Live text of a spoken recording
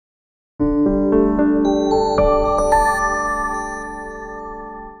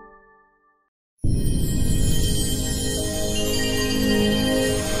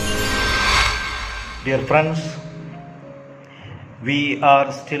Dear friends, we are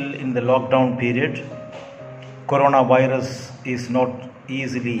still in the lockdown period. Coronavirus is not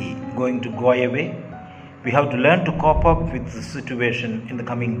easily going to go away. We have to learn to cope up with the situation in the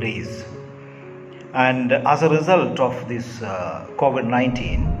coming days. And as a result of this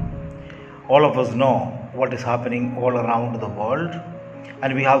COVID-19, all of us know what is happening all around the world.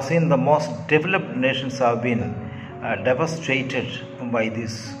 And we have seen the most developed nations have been devastated by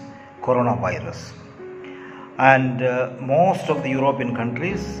this coronavirus. And most of the European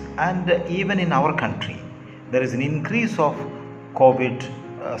countries and even in our country, there is an increase of COVID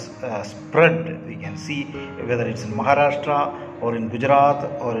spread. We can see whether it's in Maharashtra or in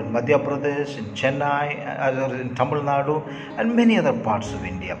Gujarat or in Madhya Pradesh, in Chennai or in Tamil Nadu and many other parts of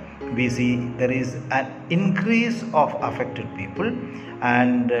India. We see there is an increase of affected people,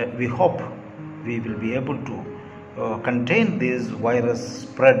 and we hope we will be able to contain this virus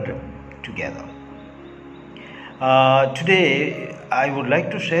spread together. Today I would like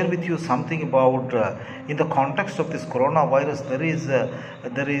to share with you something about in the context of this coronavirus.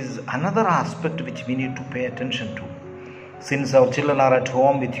 There is another aspect which we need to pay attention to. Since our children are at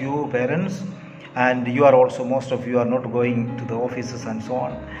home with you parents, and you are also, most of you are not going to the offices and so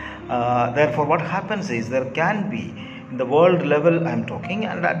on, therefore what happens is there can be, in the world level I am talking,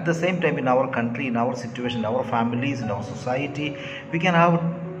 and at the same time in our country, in our situation, in our families, in our society, we can have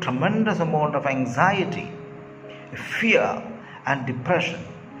tremendous amount of anxiety, fear and depression,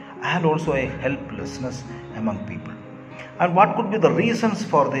 and also a helplessness among people. And what could be the reasons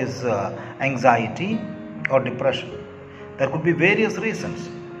for this anxiety or depression? There could be various reasons.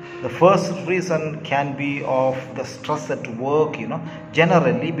 The first reason can be of the stress at work.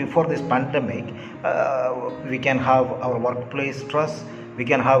 Generally before this pandemic, we can have our workplace stress. We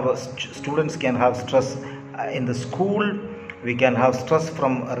can have students can have stress in the school. We can have stress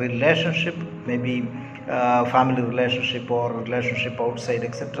from a relationship, maybe family relationship or relationship outside,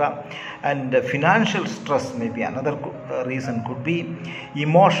 etc. And financial stress may be another reason. Could be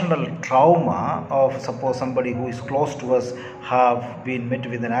emotional trauma of, suppose somebody who is close to us have been met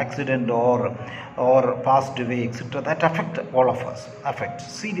with an accident or passed away, etc. That affect all of us,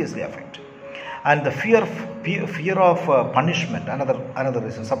 seriously affect. And the fear of punishment, another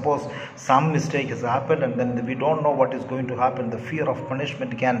reason. Suppose some mistake has happened and then we don't know what is going to happen. The fear of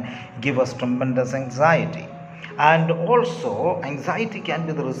punishment can give us tremendous anxiety. And also anxiety can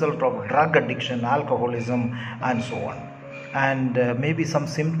be the result of drug addiction, alcoholism and so on. And maybe some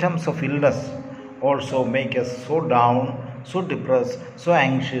symptoms of illness also make us so down, so depressed, so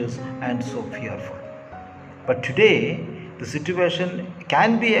anxious and so fearful. But today the situation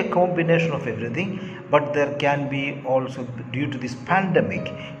can be a combination of everything, but there can be also, due to this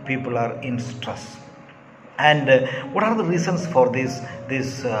pandemic, people are in stress. And what are the reasons for this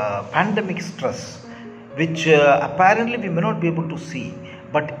pandemic stress, which apparently we may not be able to see,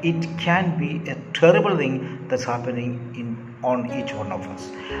 but it can be a terrible thing that's happening on each one of us.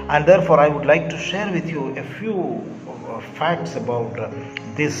 And therefore I would like to share with you a few facts about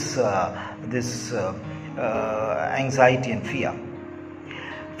this anxiety and fear.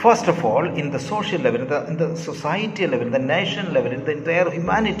 First of all, in the social level, in the society level, in the nation level, in the entire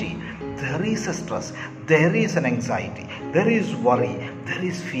humanity, there is a stress, there is an anxiety, there is worry, there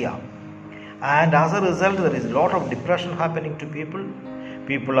is fear. And as a result, there is a lot of depression happening to people.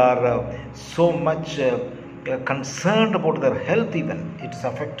 People are so much concerned about their health even. It's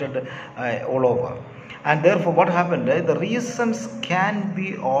affected all over. And therefore what happened, the reasons can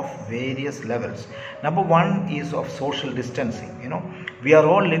be of various levels. Number one is of social distancing. We are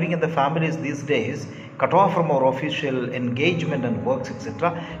all living in the families these days, cut off from our official engagement and works,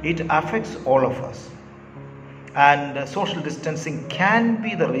 etc. It affects all of us. And social distancing can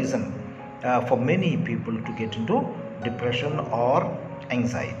be the reason for many people to get into depression or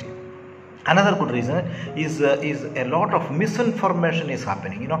anxiety. Another good reason is a lot of misinformation is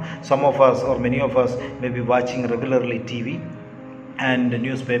happening. Some of us or many of us may be watching regularly TV and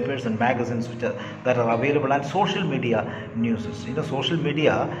newspapers and magazines that are available, and social media news. Social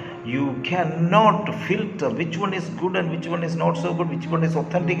media, you cannot filter which one is good and which one is not so good, which one is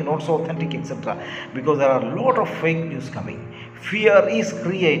authentic and not so authentic, etc. Because there are a lot of fake news coming. Fear is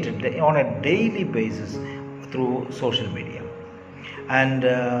created on a daily basis through social media. And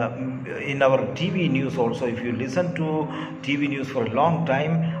in our TV news also, if you listen to TV news for a long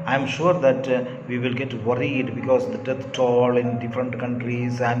time, I'm sure that we will get worried because the death toll in different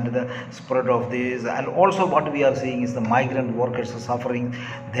countries and the spread of this, and also what we are seeing is the migrant workers are suffering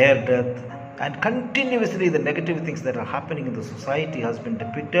their death, and continuously the negative things that are happening in the society has been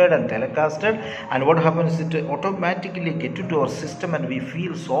depicted and telecasted, and what happens is it automatically get into our system and we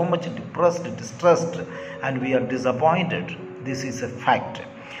feel so much depressed, distressed, and we are disappointed. This is a fact.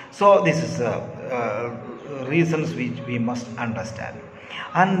 So this is reasons which we must understand.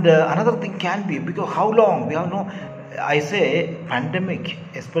 And another thing can be, because how long we have no, I say pandemic,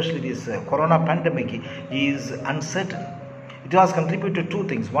 especially this corona pandemic, is uncertain. It has contributed to two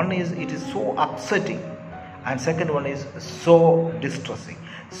things. One is it is so upsetting, and second one is so distressing,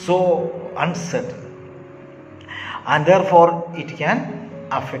 so uncertain, and therefore it can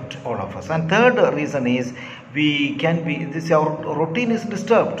affect all of us. And third reason is we can be, this our routine is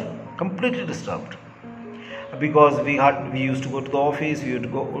disturbed, completely disturbed, because we used to go to the office, we used to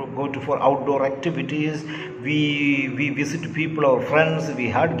go for outdoor activities, we visit people, our friends, we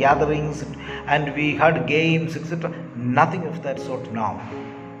had gatherings and we had games, etc. Nothing of that sort now.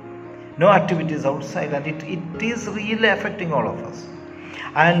 No activities outside, and it is really affecting all of us.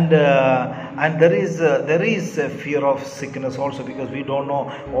 And there is a fear of sickness also, because we don't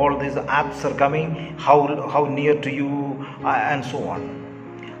know, all these apps are coming, how near to you, and so on.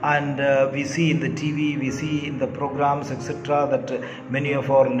 And we see in the TV, we see in the programs, etc., that many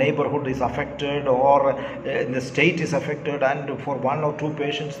of our neighborhood is affected, or the state is affected, and for one or two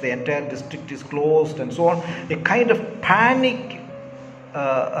patients the entire district is closed, and so on. A kind of panic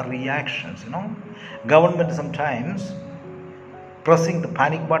reactions, government sometimes pressing the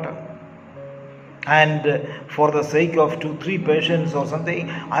panic button, and for the sake of 2-3 patients or something,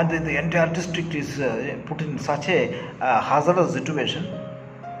 and the entire district is put in such a hazardous situation.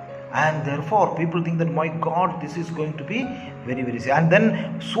 And therefore people think that, my God, this is going to be very, very serious. And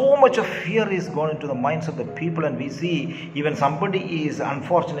then so much of fear is gone into the minds of the people, and we see even somebody is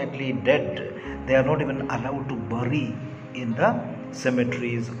unfortunately dead, they are not even allowed to bury in the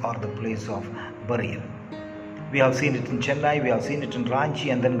cemeteries or the place of burial. We have seen it in Chennai, we have seen it in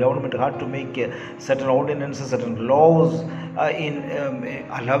Ranchi, and then government had to make certain ordinances, certain laws in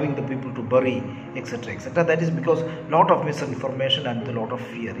allowing the people to bury, etc., etc. That is because a lot of misinformation and a lot of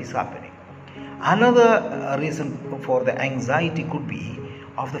fear is happening. Another reason for the anxiety could be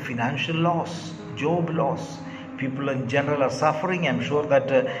of the financial loss, job loss. People in general are suffering. I am sure that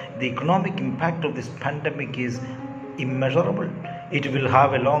the economic impact of this pandemic is immeasurable. It will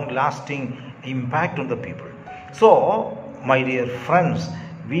have a long-lasting impact on the people. So, my dear friends,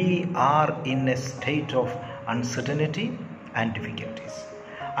 we are in a state of uncertainty and difficulties.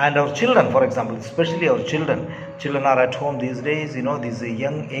 And our children, for example, especially our children are at home these days. This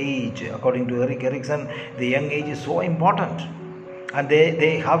young age, according to Erik Erikson, the young age is so important. And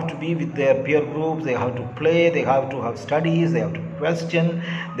they have to be with their peer groups, they have to play, they have to have studies, they have to question,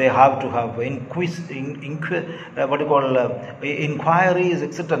 they have to have inquiries,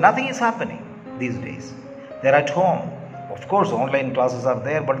 etc. Nothing is happening these days. They're at home. Of course, online classes are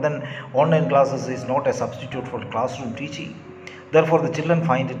there, but then online classes is not a substitute for classroom teaching. Therefore, the children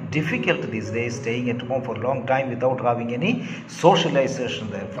find it difficult these days staying at home for a long time without having any socialization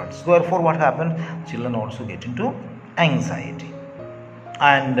there. So therefore, what happens? Children also get into anxiety.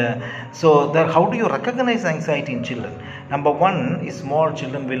 And so how do you recognize anxiety in children? Number one is, small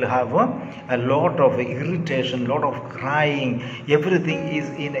children will have a lot of irritation, lot of crying. Everything is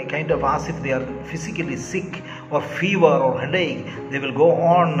in a kind of as if they are physically sick, or fever or headache. They will go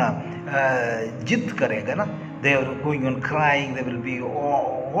on jid karega na. They are going on crying. There will be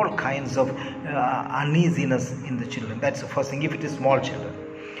all kinds of uneasiness in the children. That's the first thing, if it is small children.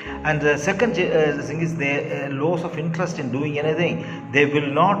 And the second thing is the loss of interest in doing anything. They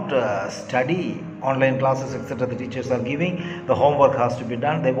will not study online classes, etc. The teachers are giving. The homework has to be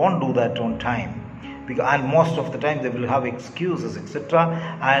done. They won't do that on time. And most of the time they will have excuses,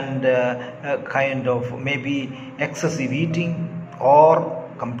 etc. And kind of maybe excessive eating or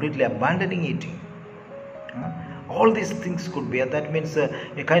completely abandoning eating. All these things could be, and that means a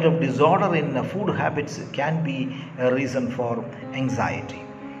kind of disorder in food habits can be a reason for anxiety.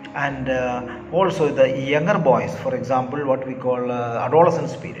 And also the younger boys, for example, what we call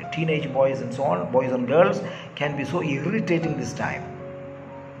adolescence period, teenage boys and so on, boys and girls, can be so irritating this time.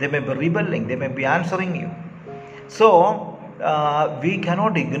 They may be rebelling, they may be answering you. So we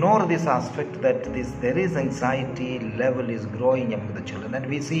cannot ignore this aspect, that there is anxiety level is growing among the children. And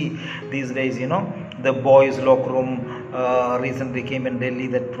we see these days, the boys locker room recently came in Delhi,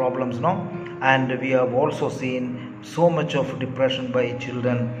 that problems, and we have also seen so much of depression by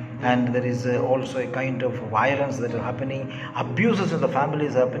children, and there is also a kind of violence that is happening, abuses in the family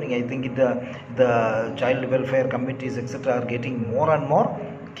is happening. I think the child welfare committees, etc., are getting more and more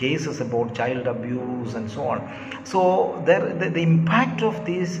cases about child abuse and so on. So the impact of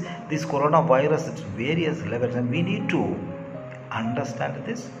this coronavirus at various levels, and we need to understand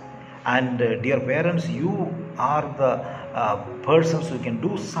this. And dear parents, you are the persons who can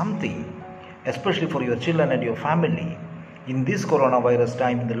do something, especially for your children and your family in this coronavirus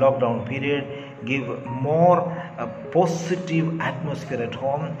time, in the lockdown period. Give more positive atmosphere at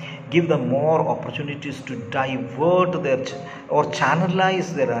home, give them more opportunities to divert their or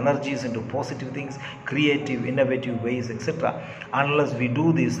channelize their energies into positive things, creative, innovative ways, etc. Unless we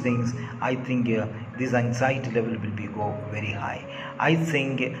do these things, I think this anxiety level will be go very high. I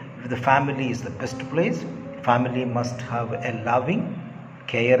think the family is the best place. Family must have a loving,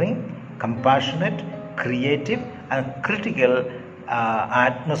 caring, compassionate, creative and critical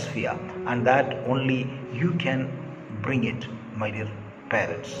atmosphere, and that only you can bring it, my dear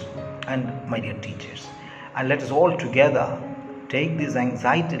parents and my dear teachers. And let us all together take this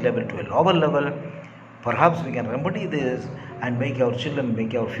anxiety level to a lower level. Perhaps we can remedy this and make our children,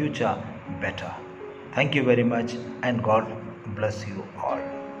 make our future better. Thank you very much, and God bless you all.